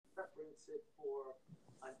limits it for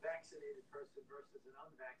a vaccinated person versus an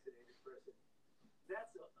unvaccinated person.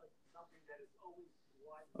 That's something that is always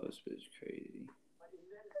widely. Oh, this bitch crazy. But in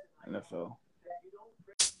medicine, NFL. that you don't.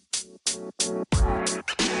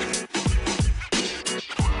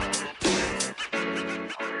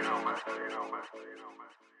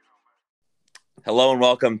 Hello and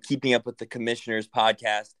welcome. Keeping Up with the Commissioners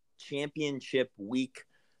podcast, championship week.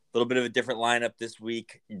 A little bit of a different lineup this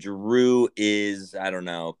week. Drew is, I don't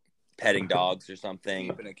know, petting dogs or something.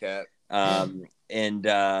 Keeping a cat. And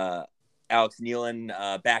Alex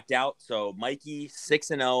Nealon backed out. So Mikey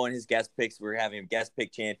 6-0 in his guest picks. We're having a guest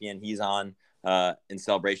pick champion. He's on in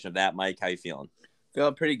celebration of that. Mike, how you feeling?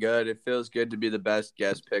 Feeling pretty good. It feels good to be the best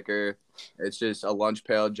guest picker. It's just a lunch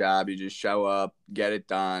pail job. You just show up, get it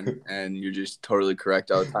done, and you're just totally correct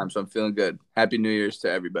all the time. So I'm feeling good. Happy New Year's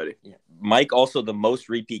to everybody. Yeah. Mike, also the most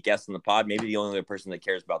repeat guest in the pod. Maybe the only other person that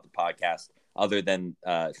cares about the podcast other than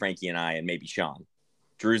Frankie and I and maybe Sean.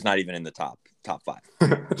 Drew's not even in the top five.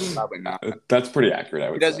 Probably not. That's pretty accurate,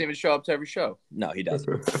 I would He doesn't say. even show up to every show. No, he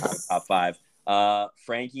doesn't. Top five.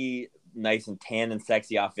 Frankie, nice and tan and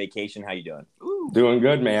sexy off vacation. How you doing? Doing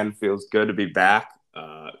good, man. Feels good to be back.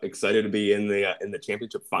 Excited to be in the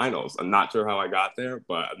championship finals. I'm not sure how I got there,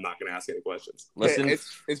 but I'm not going to ask any questions. Listen,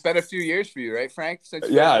 It's been a few years for you, right, Frank? Since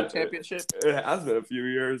you Yeah, won the championship? It has been a few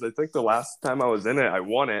years. I think the last time I was in it, I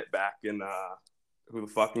won it back in, who the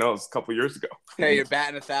fuck knows, a couple years ago. Hey, you're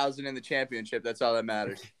batting 1,000 in the championship. That's all that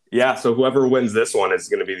matters. Yeah, so whoever wins this one is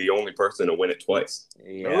going to be the only person to win it twice.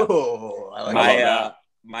 yeah. Oh, I like that.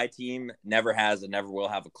 My team never has and never will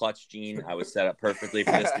have a clutch gene. I was set up perfectly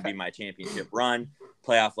for this to be my championship run.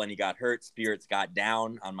 Playoff Lenny got hurt. Spirits got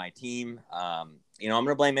down on my team. I'm going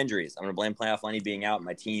to blame injuries. I'm going to blame Playoff Lenny being out.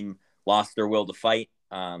 My team lost their will to fight.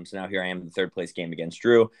 So now here I am in the third place game against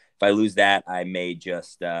Drew. If I lose that, I may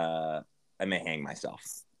hang myself.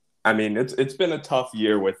 I mean, it's been a tough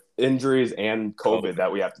year with injuries and COVID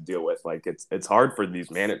that we have to deal with. Like, it's hard for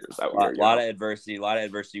these managers out here. A lot of adversity.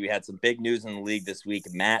 We had some big news in the league this week.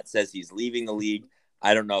 Matt says he's leaving the league.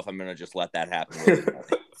 I don't know if I'm going to just let that happen.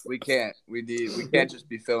 We can't. We can't just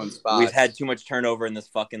be filling spots. We've had too much turnover in this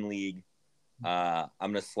fucking league. I'm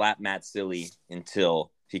going to slap Matt silly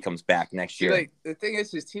until he comes back next year. Like, the thing is,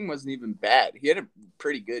 his team wasn't even bad. He had a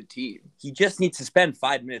pretty good team. He just needs to spend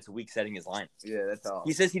 5 minutes a week setting his lineup. Yeah, that's all.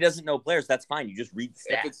 He says he doesn't know players. That's fine. You just read the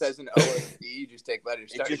stats. If it says an OSD, you just take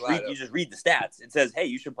letters. You just read the stats. It says, hey,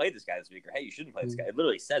 you should play this guy this week, or hey, you shouldn't play this guy. It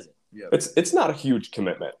literally says it. Yeah. It's not a huge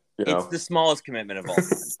commitment. It's the smallest commitment of all time,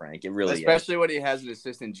 Frank. It really Especially when he has an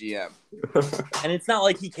assistant GM. And it's not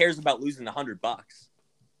like he cares about losing $100.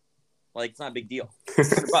 Like, it's not a big deal.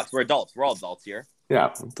 $100. We're adults. We're all adults here. Yeah,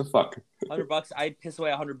 what the fuck? $100. I'd piss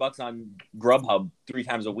away $100 on Grubhub 3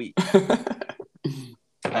 times a week.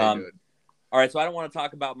 All right, so I don't want to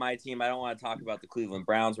talk about my team. I don't want to talk about the Cleveland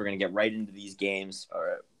Browns. We're going to get right into these games. All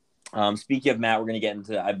right. Speaking of Matt, we're going to get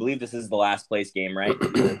into, I believe this is the last place game, right?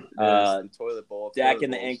 The toilet bowl. Dak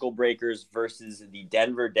and the Ankle Breakers versus the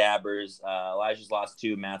Denver Dabbers. Elijah's lost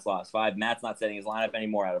 2. Matt's lost 5. Matt's not setting his lineup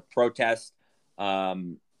anymore out of protest.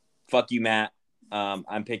 Fuck you, Matt.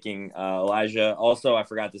 I'm picking Elijah. Also, I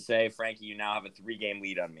forgot to say, Frankie, you now have a 3-game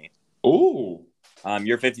lead on me. Ooh.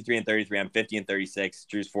 You're 53-33. I'm 50-36.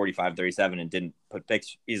 Drew's 45-37 and didn't put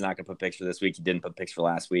picks. He's not going to put picks for this week. He didn't put picks for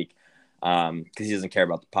last week because he doesn't care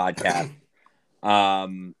about the podcast.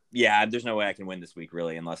 Yeah, there's no way I can win this week,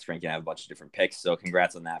 really, unless Frank and I have a bunch of different picks. So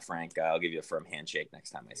congrats on that, Frank. I'll give you a firm handshake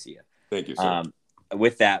next time I see you. Thank you, sir.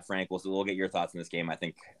 With that, Frank, we'll get your thoughts on this game. I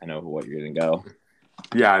think I know what you're going to go.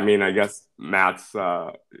 Yeah, I mean, I guess Matt's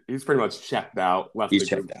he's pretty much checked out. Left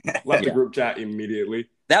the group chat immediately.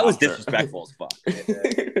 That was disrespectful as fuck.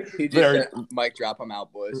 He just said, Mike, drop him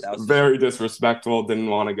out, boys. That was very disrespectful. Didn't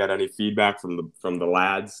want to get any feedback from the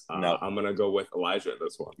lads. No. I'm gonna go with Elijah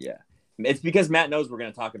this one. Yeah, it's because Matt knows we're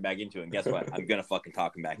gonna talk him back into it. And guess what? I'm gonna fucking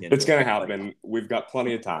talk him back into it. It's gonna happen. We've got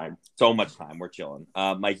plenty of time. So much time. We're chilling.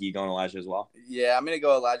 Mikey, you going Elijah as well? Yeah, I'm gonna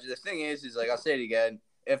go Elijah. The thing is like I'll say it again.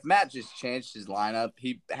 If Matt just changed his lineup,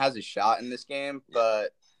 he has a shot in this game, but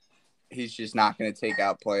he's just not going to take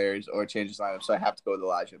out players or change his lineup, so I have to go with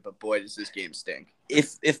Elijah. But, boy, does this game stink.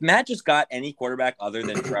 If Matt just got any quarterback other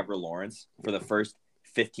than Trevor Lawrence for the first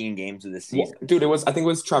 15 games of the season. Well, dude, I think it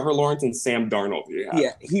was Trevor Lawrence and Sam Darnold.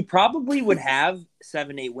 Yeah, he probably would have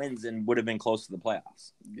 7-8 wins and would have been close to the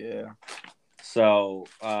playoffs. Yeah. So,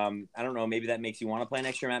 I don't know. Maybe that makes you want to play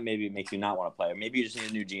next year, Matt. Maybe it makes you not want to play. Or maybe you just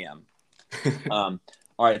need a new GM.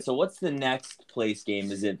 All right, so what's the next place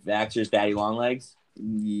game? Is it Vaxxer's Daddy Longlegs?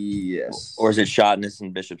 Yes. Or is it Shotness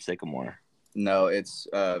and Bishop Sycamore? No, it's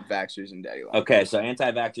Vaxxers and Daddy Longlegs. Okay, so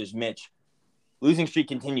anti-Vaxxers Mitch. Losing streak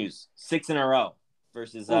continues. 6 in a row.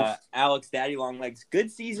 versus Oof. Alex Daddy Longlegs.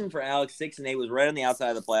 Good season for Alex. 6-8 was right on the outside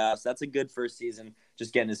of the playoffs. That's a good first season,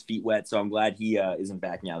 just getting his feet wet. So I'm glad he isn't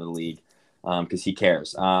backing out of the league because he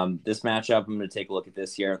cares. This matchup, I'm going to take a look at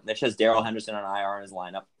this here. Mitch has Darrell Henderson on IR in his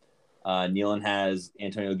lineup. Nealon has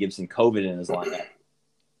Antonio Gibson COVID in his lineup.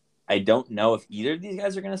 I don't know if either of these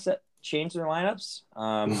guys are going to change their lineups.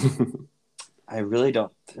 I really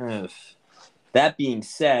don't. That being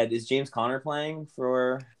said, is James Conner playing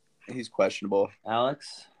for He's questionable.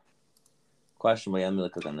 Alex? Questionable. Yeah, let me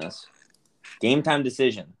click on this. Game time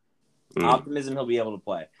decision. Optimism he'll be able to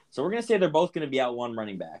play. So we're going to say they're both going to be out one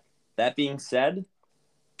running back. That being said,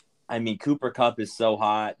 I mean, Cooper Kupp is so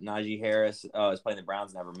hot. Najee Harris is playing the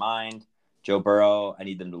Browns. Never mind. Joe Burrow, I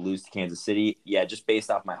need them to lose to Kansas City. Yeah, just based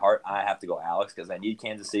off my heart, I have to go Alex because I need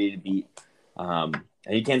Kansas City to beat. I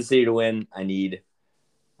need Kansas City to win. I need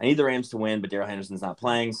the Rams to win, but Darrell Henderson's not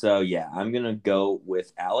playing. So, yeah, I'm going to go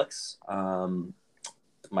with Alex.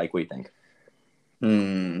 Mike, what do you think?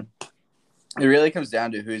 It really comes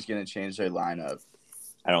down to who's going to change their lineup.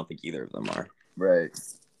 I don't think either of them are. Right.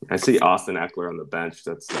 I see Austin Eckler on the bench.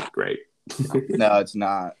 That's not great. No, it's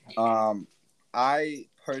not. I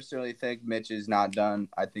personally think Mitch is not done.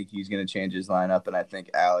 I think he's going to change his lineup, and I think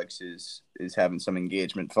Alex is having some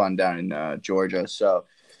engagement fun down in Georgia. So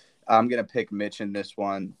I'm going to pick Mitch in this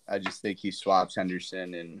one. I just think he swaps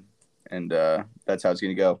Henderson, and that's how it's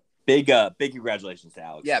going to go. Big congratulations to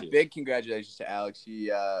Alex. Yeah, too. big congratulations to Alex. He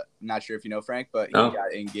not sure if you know Frank, but he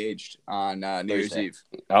got engaged on New Year's Thursday. Eve.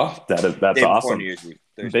 Oh, that's Day before awesome. New Year's Eve,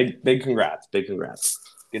 Thursday. Big congrats. Big congrats.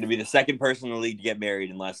 Going to be the second person in the league to get married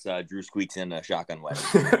unless Drew squeaks in a shotgun wedding.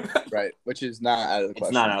 Right, which is not out of the question.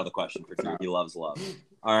 It's not out of the question for Drew. He loves love.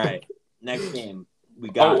 All right, next game we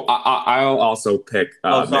got. I'll also pick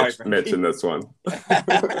sorry, Mitch in this one.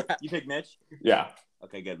 You pick Mitch? Yeah.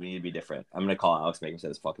 Okay, good. We need to be different. I'm gonna call Alex, make him say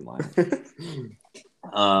this fucking line.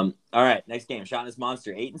 All right, next game. Shot in his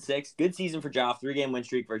monster, 8-6. Good season for Joff. 3-game win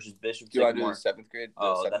streak versus Bishop Do you want to do Sycamore. the seventh grade?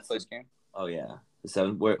 That's place game. Oh yeah, the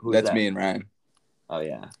seventh. Who's That's that? me and Ryan. Oh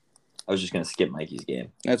yeah, I was just gonna skip Mikey's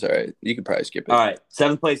game. That's all right. You could probably skip it. All right,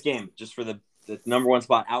 seventh place game, just for the number one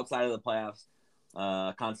spot outside of the playoffs.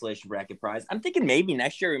 Consolation bracket prize. I'm thinking maybe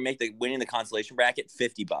next year we make the winning the consolation bracket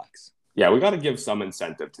 $50 Yeah, we got to give some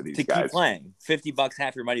incentive to these to guys. keep playing. $50,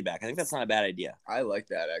 half your money back. I think that's not a bad idea. I like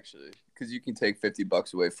that actually, because you can take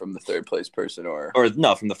 $50 away from the third place person, or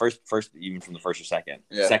No, from the first, even from the first or second.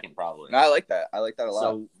 Yeah. Second probably. No, I like that. I like that a lot.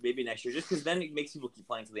 So maybe next year, just because then it makes people keep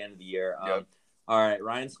playing to the end of the year. Yep. All right,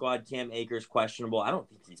 Ryan squad, Cam Akers questionable. I don't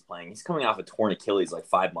think he's playing. He's coming off a torn Achilles like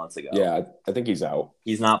 5 months ago. Yeah, I think he's out.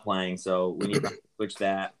 He's not playing, so we need to switch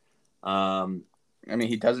that. I mean,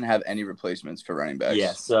 he doesn't have any replacements for running backs.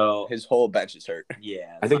 Yeah, so his whole bench is hurt.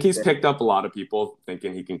 yeah, I think he's picked up a lot of people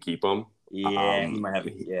thinking he can keep them. Yeah, he might have.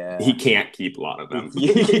 Yeah, He can't keep a lot of them.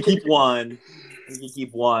 he can keep one. He can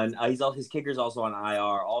keep one. His kicker's also on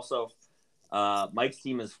IR. Also, Mike's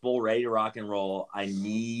team is full, ready to rock and roll. I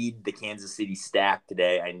need the Kansas City stack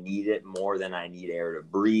today. I need it more than I need air to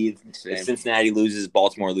breathe. Same. If Cincinnati loses,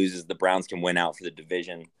 Baltimore loses, the Browns can win out for the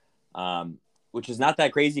division, which is not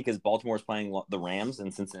that crazy because Baltimore's playing the Rams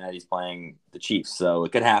and Cincinnati's playing the Chiefs. So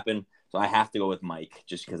it could happen. So I have to go with Mike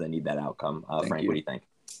just because I need that outcome. Frank, what do you think?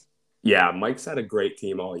 Yeah, Mike's had a great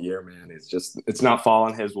team all year, man. It's not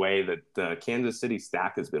falling his way. That the Kansas City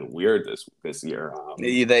stack has been weird this year.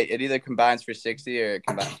 It either combines for 60 or it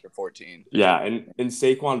combines for 14. Yeah, and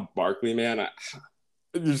Saquon Barkley, man,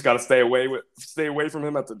 you just got to stay away from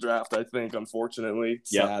him at the draft. I think, unfortunately,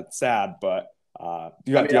 sad, but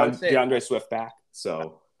you got DeAndre Swift back,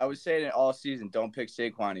 so. I was saying it all season. Don't pick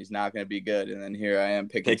Saquon. He's not going to be good. And then here I am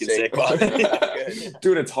picking Saquon.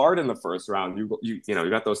 Dude, it's hard in the first round. You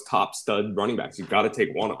got those top stud running backs. You got to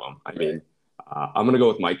take one of them. I mean, I'm going to go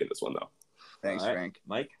with Mike in this one though. Thanks, Right. Frank.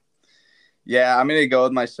 Mike? Yeah, I'm going to go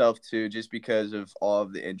with myself too, just because of all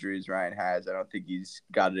of the injuries Ryan has. I don't think he's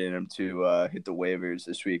got it in him to hit the waivers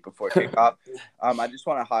this week before kickoff. I just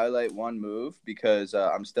want to highlight one move because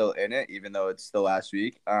I'm still in it, even though it's the last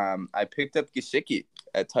week. I picked up Gesicki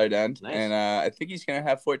at tight end, Nice. and I think he's going to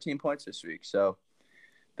have 14 points this week. So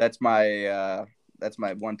that's my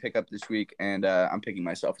one pickup this week, and I'm picking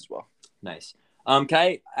myself as well. Nice. Can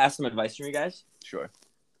I ask some advice from you guys? Sure.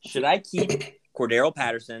 Should I keep Cordero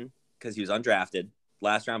Patterson because he was undrafted,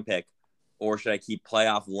 last round pick, or should I keep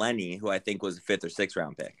playoff Lenny, who I think was a 5th or 6th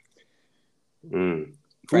round pick? Who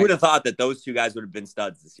would have thought that those two guys would have been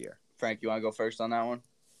studs this year? Frank, you want to go first on that one?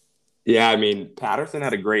 Yeah, I mean, Patterson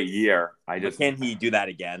had a great year. Can he do that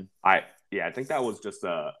again? I think that was just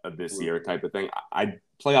a this year type of thing.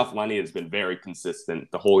 Playoff Lenny has been very consistent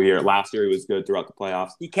the whole year. Last year he was good throughout the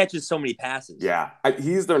playoffs. He catches so many passes. Yeah,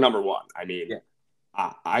 he's their number one. I mean,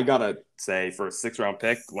 I gotta say, for a 6th-round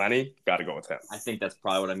pick, Lenny, gotta go with him. I think that's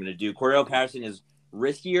probably what I'm going to do. Cordell Patterson is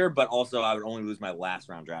riskier, but also I would only lose my last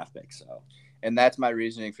round draft pick. So, and that's my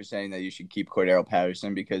reasoning for saying that you should keep Cordell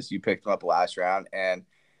Patterson, because you picked him up last round, and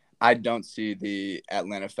I don't see the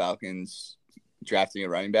Atlanta Falcons drafting a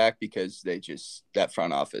running back because that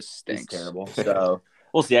front office stinks. It's terrible. So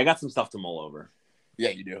we'll see. I got some stuff to mull over. Yeah,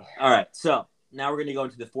 you do. All right. So now we're going to go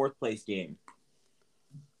into the 4th place game.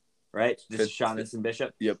 Right? This is Shotness and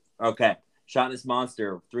Bishop? Yep. Okay. Shotness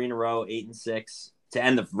Monster, 3 in a row, 8-6. To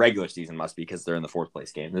end the regular season must be, because they're in the 4th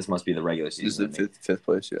place game. This must be the regular season. This is the fifth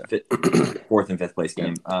place, yeah. 4th and 5th place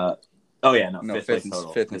game. No, 5th place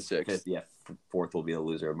total. 5th and 6th. Yeah, 4th will be the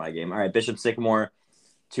loser of my game. All right, Bishop Sycamore,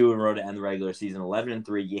 2 in a row to end the regular season,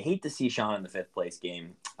 11-3. You hate to see Sean in the 5th place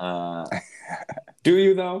game. Do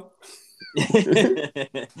you, though? Just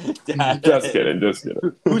kidding.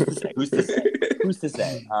 Who's to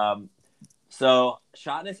say? So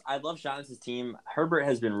Shotness, I love Shotness's team. Herbert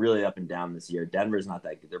has been really up and down this year. Denver's not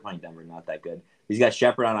that good. They're playing Denver, not that good. He's got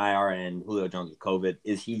Shepard on IR and Julio Jones with COVID.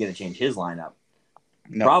 Is he going to change his lineup?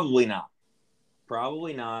 No. Probably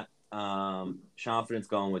not. Confidence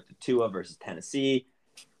going with the Tua versus Tennessee.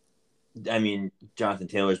 I mean, Jonathan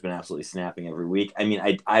Taylor's been absolutely snapping every week. I mean,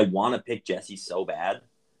 I want to pick Jesse so bad,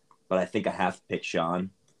 but I think I have to pick Sean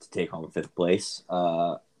to take home 5th place.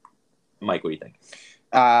 Mike, what do you think?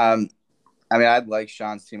 I mean, I like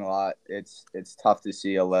Sean's team a lot. It's tough to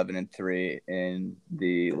see 11-3 in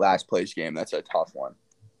the last place game. That's a tough one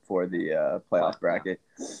for the playoff bracket.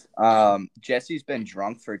 Jesse's been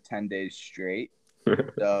drunk for 10 days straight,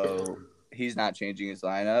 so he's not changing his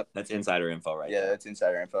lineup. That's insider info, right? Yeah, that's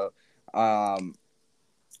insider info.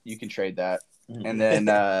 You can trade that. And then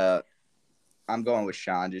I'm going with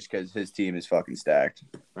Sean just because his team is fucking stacked.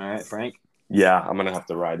 All right, Frank? Yeah, I'm going to have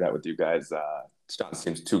to ride that with you guys. Sean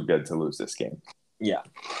seems too good to lose this game. Yeah.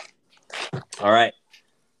 All right.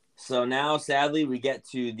 So now, sadly, we get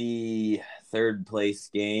to the 3rd place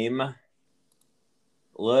game.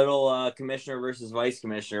 Little commissioner versus vice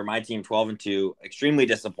commissioner. My team 12-2. Extremely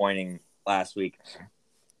disappointing last week.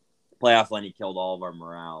 Playoff Lenny killed all of our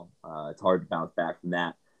morale. It's hard to bounce back from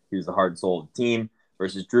that. He was the heart and soul of the team.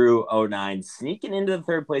 Versus Drew 09, sneaking into the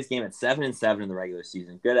 3rd place game at 7-7 in the regular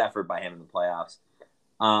season. Good effort by him in the playoffs.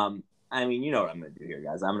 I mean, you know what I'm going to do here,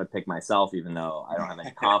 guys. I'm going to pick myself, even though I don't have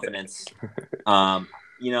any confidence.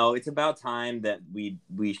 It's about time that we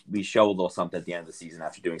show a little something at the end of the season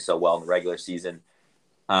after doing so well in the regular season.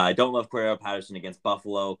 I don't love Cordell Patterson against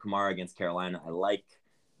Buffalo. Kamara against Carolina, I like.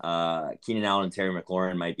 Keenan Allen and Terry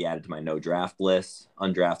McLaurin might be added to my no draft list,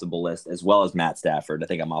 undraftable list, as well as Matt Stafford. I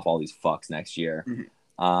think I'm off all these fucks next year.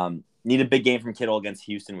 Mm-hmm. Need a big game from Kittle against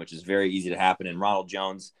Houston, which is very easy to happen. And Ronald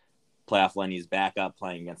Jones, playoff Lenny's back up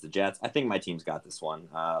playing against the Jets. I think my team's got this one.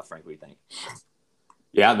 Frank, what do you think?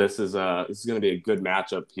 Yeah, this is going to be a good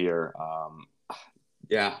matchup here.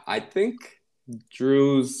 I think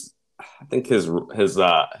Drew's. I think his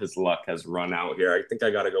luck has run out here. I think I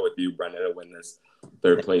got to go with you, Brendan, to win this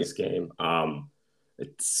 3rd place game.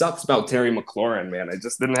 It sucks about Terry McLaurin, man. I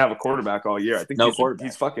just didn't have a quarterback all year. I think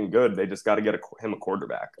he's fucking good. They just got to get him a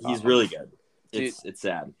quarterback. He's really good. It's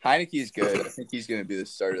sad. Heineke's good. I think he's going to be the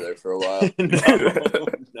starter there for a while.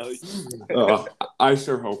 No. I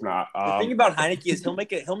sure hope not. The thing about Heineke is he'll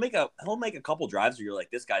make a couple drives where you're like,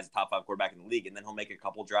 this guy's a top 5 quarterback in the league, and then he'll make a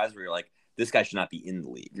couple drives where you're like, this guy should not be in the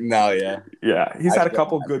league. No, yeah. He's had a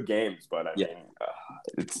couple good games, but I mean,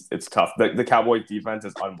 it's tough. The Cowboys defense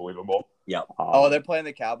is unbelievable. Yeah. They're playing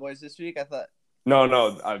the Cowboys this week? I thought.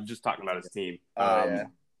 No, I'm just talking about his team. Yeah.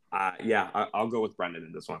 I'll go with Brendan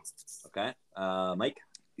in this one. Okay. Mike?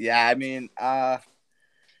 Yeah, I mean,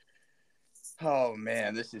 oh,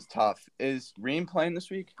 man, this is tough. Is Reem playing this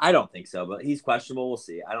week? I don't think so, but he's questionable. We'll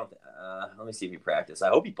see. Let me see if he practiced. I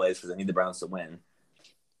hope he plays because I need the Browns to win.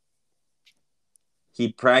 He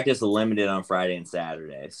practiced limited on Friday and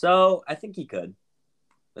Saturday, so I think he could.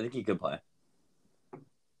 I think he could play.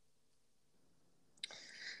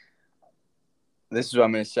 This is what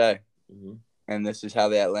I'm going to say. Mm-hmm. And this is how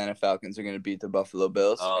the Atlanta Falcons are going to beat the Buffalo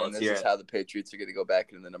Bills. And this is it. how the Patriots are going to go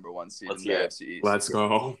back into the number 1 seed in the AFC East. Let's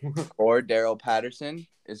go. Or Daryl Patterson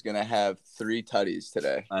is going to have 3 tutties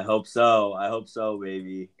today. I hope so,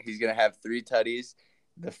 baby. He's going to have 3 tutties.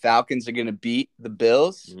 The Falcons are going to beat the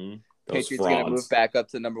Bills. Mm-hmm. Patriots are going to move back up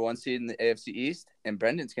to the number 1 seed in the AFC East. And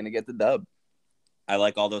Brendan's going to get the dub. I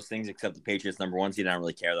like all those things except the Patriots number 1 seed. I don't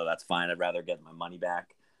really care, though. That's fine. I'd rather get my money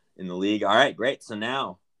back in the league. All right, great. So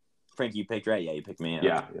now, Frank, you picked right? Yeah, you picked me.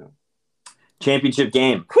 Yeah. Championship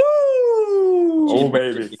game. Woo! Oh,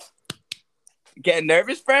 baby. Getting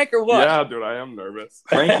nervous, Frank, or what? Yeah, dude, I am nervous.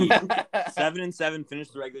 Frankie, 7-7,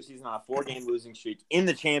 finished the regular season on a 4-game losing streak in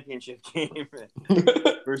the championship game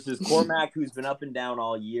versus Cormac, who's been up and down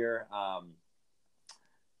all year.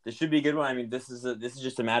 This should be a good one. I mean, this is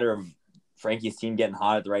just a matter of Frankie's team getting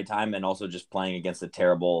hot at the right time and also just playing against a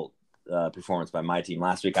terrible performance by my team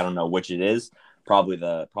last week. I don't know which it is. Probably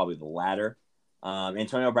the latter.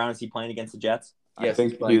 Antonio Brown, is he playing against the Jets? Yes, I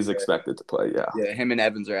think he's expected to play, yeah. Yeah, him and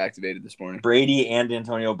Evans are activated this morning. Brady and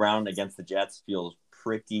Antonio Brown against the Jets feels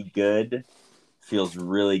pretty good. Feels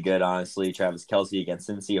really good, honestly. Travis Kelce against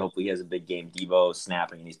Cincy. Hopefully he has a big game. Devo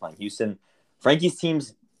snapping, and he's playing Houston. Frankie's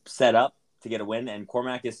team's set up to get a win, and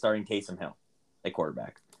Cormac is starting Taysom Hill at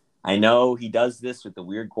quarterback. I know he does this with the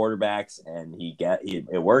weird quarterbacks, and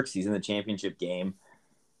it works. He's in the championship game.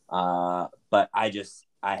 But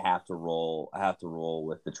I have to roll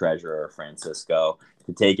with the treasurer, Francisco,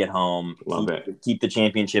 to take it home. Keep the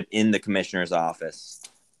championship in the commissioner's office.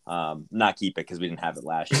 Not keep it because we didn't have it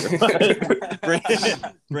last year.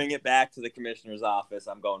 But bring it back to the commissioner's office.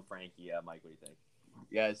 I'm going Frankie. Mike, what do you think?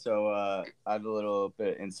 Yeah, so I have a little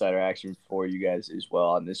bit of insider action for you guys as well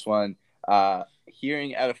on this one.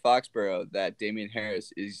 Hearing out of Foxborough that Damian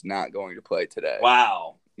Harris is not going to play today.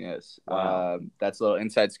 Wow. Yes. Wow. That's a little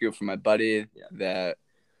inside scoop from my buddy that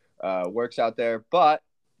works out there, but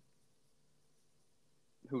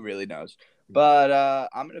who really knows? But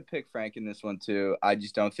I'm going to pick Frank in this one too. I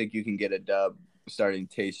just don't think you can get a dub starting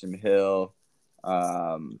Taysom Hill,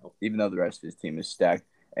 even though the rest of his team is stacked.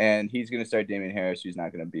 And he's going to start Damian Harris, who's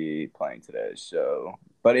not going to be playing today. So,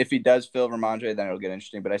 but if he does fill Ramondre, then it'll get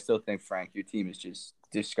interesting. But I still think, Frank, your team is just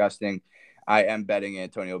disgusting. I am betting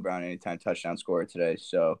Antonio Brown anytime touchdown scorer today.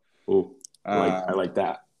 So, I like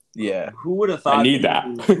that. Yeah. Who would have thought? I need that.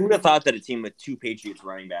 Who would have thought that a team with 2 Patriots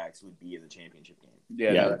running backs would be in the championship game?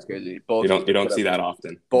 Yeah, no, that's crazy. Both you don't see that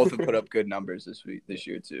often. Both have put up good numbers this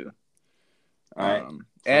year too. All right.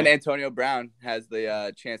 And Antonio Brown has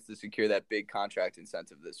the chance to secure that big contract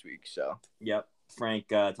incentive this week. So, yep. Frank,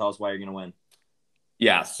 tell us why you're going to win.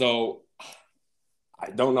 Yeah, so I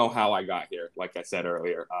don't know how I got here. Like I said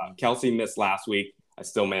earlier, Kelce missed last week. I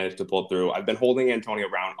still managed to pull through. I've been holding Antonio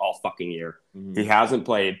Brown all fucking year. Mm-hmm. He hasn't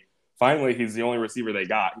played. Finally, he's the only receiver they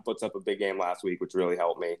got. He puts up a big game last week, which really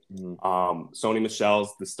helped me. Mm-hmm. Sony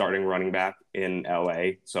Michel's the starting running back in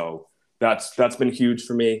LA, so that's been huge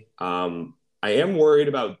for me. I am worried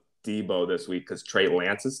about Debo this week because Trey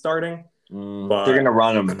Lance is starting. But they're gonna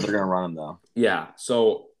run him. They're gonna run him though. Yeah,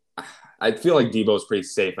 so I feel like Debo's pretty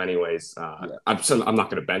safe, anyways. I'm not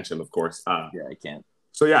gonna bench him, of course. I can't.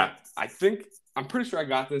 So yeah, I'm pretty sure I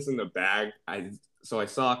got this in the bag. So I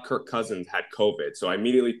saw Kirk Cousins had COVID, so I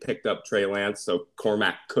immediately picked up Trey Lance so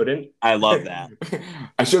Cormac couldn't. I love that.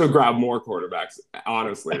 I should have grabbed more quarterbacks,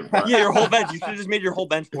 honestly. Yeah, your whole bench. You should have just made your whole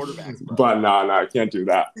bench quarterbacks. Bro. But no, I can't do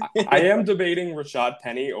that. I am debating Rashad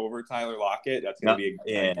Penny over Tyler Lockett. That's going to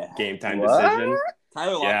be a game time decision.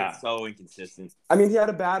 Tyler Lockett's so inconsistent. I mean, he had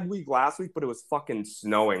a bad week last week, but it was fucking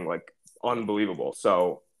snowing, like unbelievable.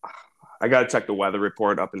 So I got to check the weather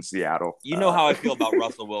report up in Seattle. You know how I feel about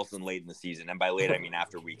Russell Wilson late in the season. And by late, I mean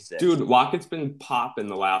after week 6. Dude, Lockett's been popping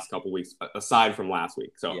the last couple weeks, aside from last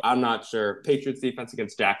week. So I'm not sure. Patriots defense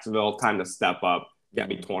against Jacksonville, time to step up, get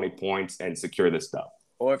me 20 points, and secure this stuff.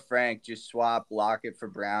 Or Frank, just swap Lockett for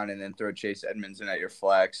Brown and then throw Chase Edmonds in at your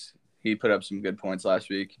flex. He put up some good points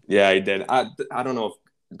last week. Yeah, he did. I don't know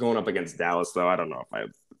if going up against Dallas, though, I don't know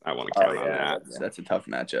if I want to count on that. That's a tough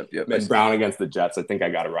matchup. Yep. And Brown against the Jets, I think I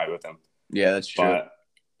got to ride with him. Yeah, that's true. But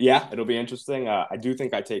yeah, it'll be interesting. I do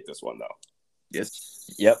think I take this one, though. Yes.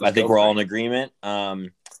 Yep. I think we're all in agreement.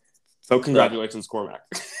 So congratulations, Cormac.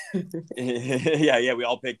 Yeah, we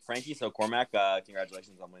all picked Frankie. So Cormac,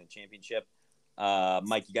 congratulations on winning the championship.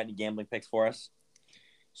 Mike, you got any gambling picks for us?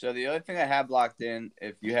 So the other thing I have locked in,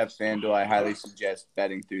 if you have FanDuel, I highly suggest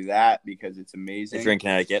betting through that because it's amazing. If you're in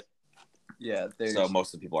Connecticut. Yeah. So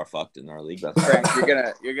most of the people are fucked in our league. Frank,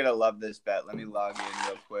 you're gonna love this bet. Let me log in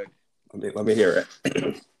real quick. Let me hear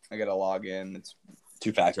it. I gotta log in. It's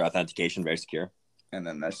 2-factor authentication, very secure. And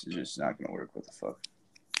then that's just not gonna work. What the fuck?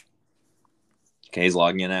 Okay, he's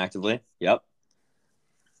logging in actively. Yep.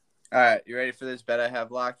 All right, you ready for this bet I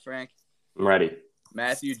have locked, Frank? I'm ready.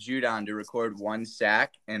 Matthew Judon to record 1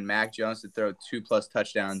 sack and Mac Jones to throw 2+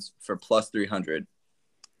 touchdowns for plus 300.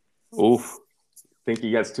 Oof. Think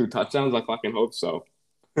he gets 2 touchdowns? I fucking hope so.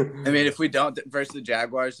 I mean, if we don't versus the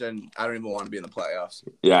Jaguars, then I don't even want to be in the playoffs.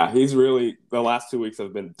 Yeah, he's really – the last 2 weeks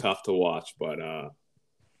have been tough to watch, but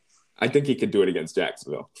I think he could do it against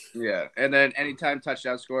Jacksonville. Yeah, and then anytime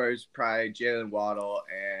touchdown scorers, probably Jalen Waddle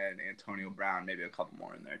and Antonio Brown, maybe a couple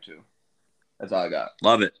more in there too. That's all I got.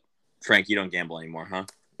 Love it. Frank, you don't gamble anymore, huh?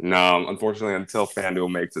 No, unfortunately, until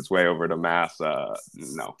FanDuel makes its way over to Mass,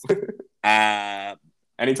 no.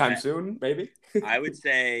 Anytime soon, maybe? I would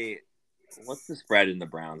say, what's the spread in the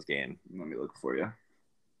Browns game? Let me look for you.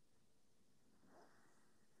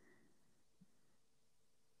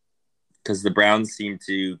 Because the Browns seem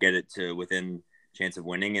to get it to within chance of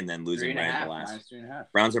winning and then losing right in the last.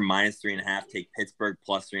 -3.5. Browns are -3.5. Take Pittsburgh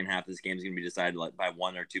 +3.5. This game is going to be decided by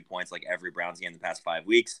 1 or 2 points, like every Browns game in the past 5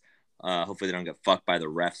 weeks. Hopefully, they don't get fucked by the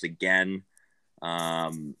refs again,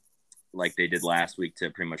 like they did last week to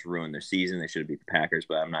pretty much ruin their season. They should have beat the Packers,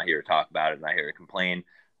 but I'm not here to talk about it. I'm not here to complain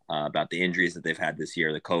about the injuries that they've had this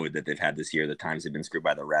year, the COVID that they've had this year, the times they've been screwed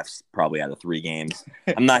by the refs, probably out of 3 games.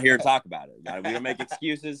 I'm not here to talk about it. We don't make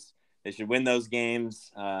excuses. They should win those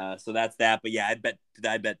games. So that's that. But yeah,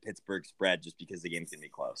 I bet Pittsburgh spread just because the game's gonna be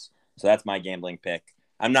close. So that's my gambling pick.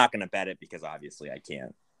 I'm not gonna bet it because obviously I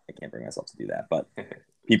can't bring myself to do that. But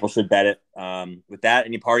people should bet it. With that,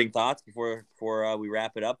 any parting thoughts before we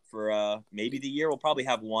wrap it up for maybe the year? We'll probably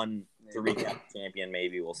have one to recap the champion.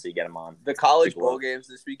 Maybe we'll see. Get him on. The college bowl games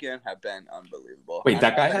this weekend have been unbelievable. Wait,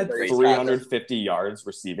 that guy had 350 yards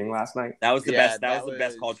receiving last night. That was the best. That was the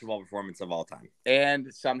best college football performance of all time.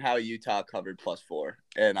 And somehow Utah covered +4,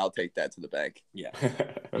 and I'll take that to the bank. Yeah,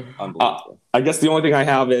 unbelievable. I guess the only thing I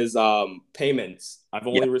have is payments. I've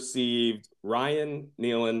only received Ryan,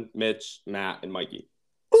 Nealon, Mitch, Matt, and Mikey.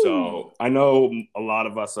 So I know a lot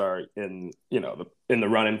of us are in the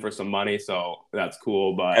running for some money, so that's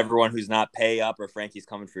cool. But everyone who's not pay up or Frankie's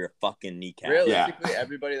coming for your fucking kneecap. Realistically,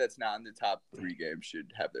 everybody that's not in the top 3 games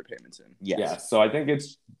should have their payments in. Yes. Yeah. So I think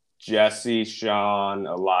it's Jesse, Sean,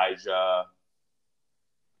 Elijah.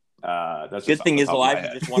 That's good thing is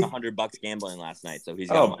Elijah just won $100 gambling last night, so he's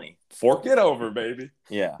got money. Fork it over, baby.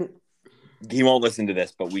 Yeah. He won't listen to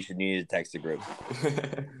this, but we should need to text the group.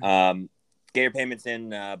 Get your payments in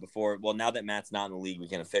before. Well, now that Matt's not in the league, we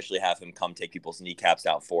can officially have him come take people's kneecaps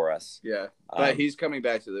out for us. Yeah, but he's coming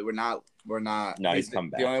back to the. We're not. No, he's coming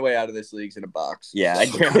back. The only way out of this league's in a box. Yeah, I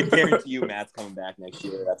guarantee you, Matt's coming back next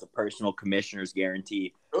year. That's a personal commissioner's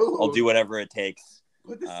guarantee. Ooh, I'll do whatever it takes.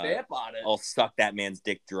 Put the stamp on it. I'll suck that man's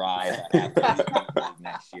dick dry after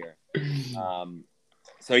next year.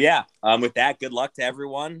 So yeah, with that, good luck to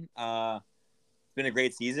everyone. It's been a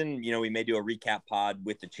great season. We may do a recap pod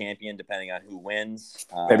with the champion, depending on who wins.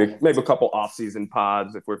 Maybe a couple off-season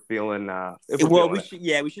pods if we're feeling. We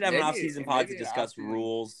should have an off-season pod to discuss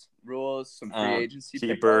rules, some free agency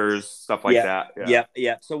keepers, stuff like that.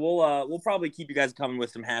 Yeah. So we'll probably keep you guys coming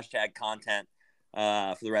with some hashtag content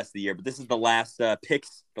for the rest of the year. But this is the last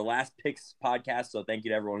picks podcast. So thank you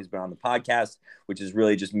to everyone who's been on the podcast, which is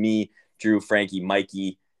really just me, Drew, Frankie,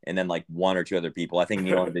 Mikey, and then like 1 or 2 other people. I think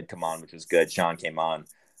Nealon did come on, which was good. Sean came on.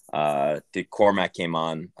 Cormac came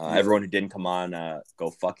on. Everyone who didn't come on, go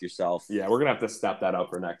fuck yourself. Yeah, we're gonna have to step that up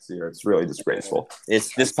for next year. It's really disgraceful.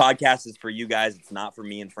 This podcast is for you guys. It's not for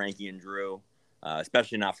me and Frankie and Drew,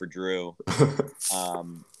 especially not for Drew.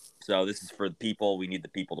 So this is for the people. We need the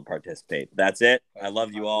people to participate. That's it. I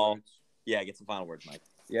love you all. Yeah, get some final words, Mike.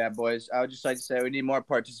 Yeah, boys. I would just like to say we need more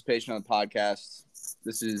participation on the podcast.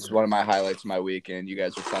 This is one of my highlights of my week, and you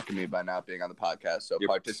guys are fucking me by not being on the podcast. So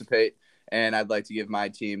participate, and I'd like to give my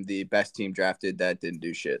team the best team drafted that didn't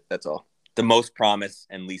do shit. That's all. The most promise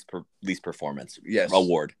and least performance. Yes.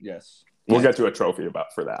 Award. Yes. We'll get to a trophy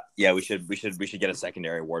for that. Yeah, we should get a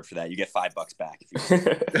secondary award for that. You get $5 back if you.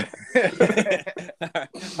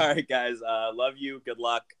 All right, guys. Love you. Good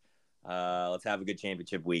luck. Let's have a good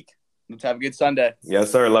championship week. Let's have a good Sunday.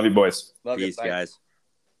 Yes, sir. Love you, boys. Peace, guys.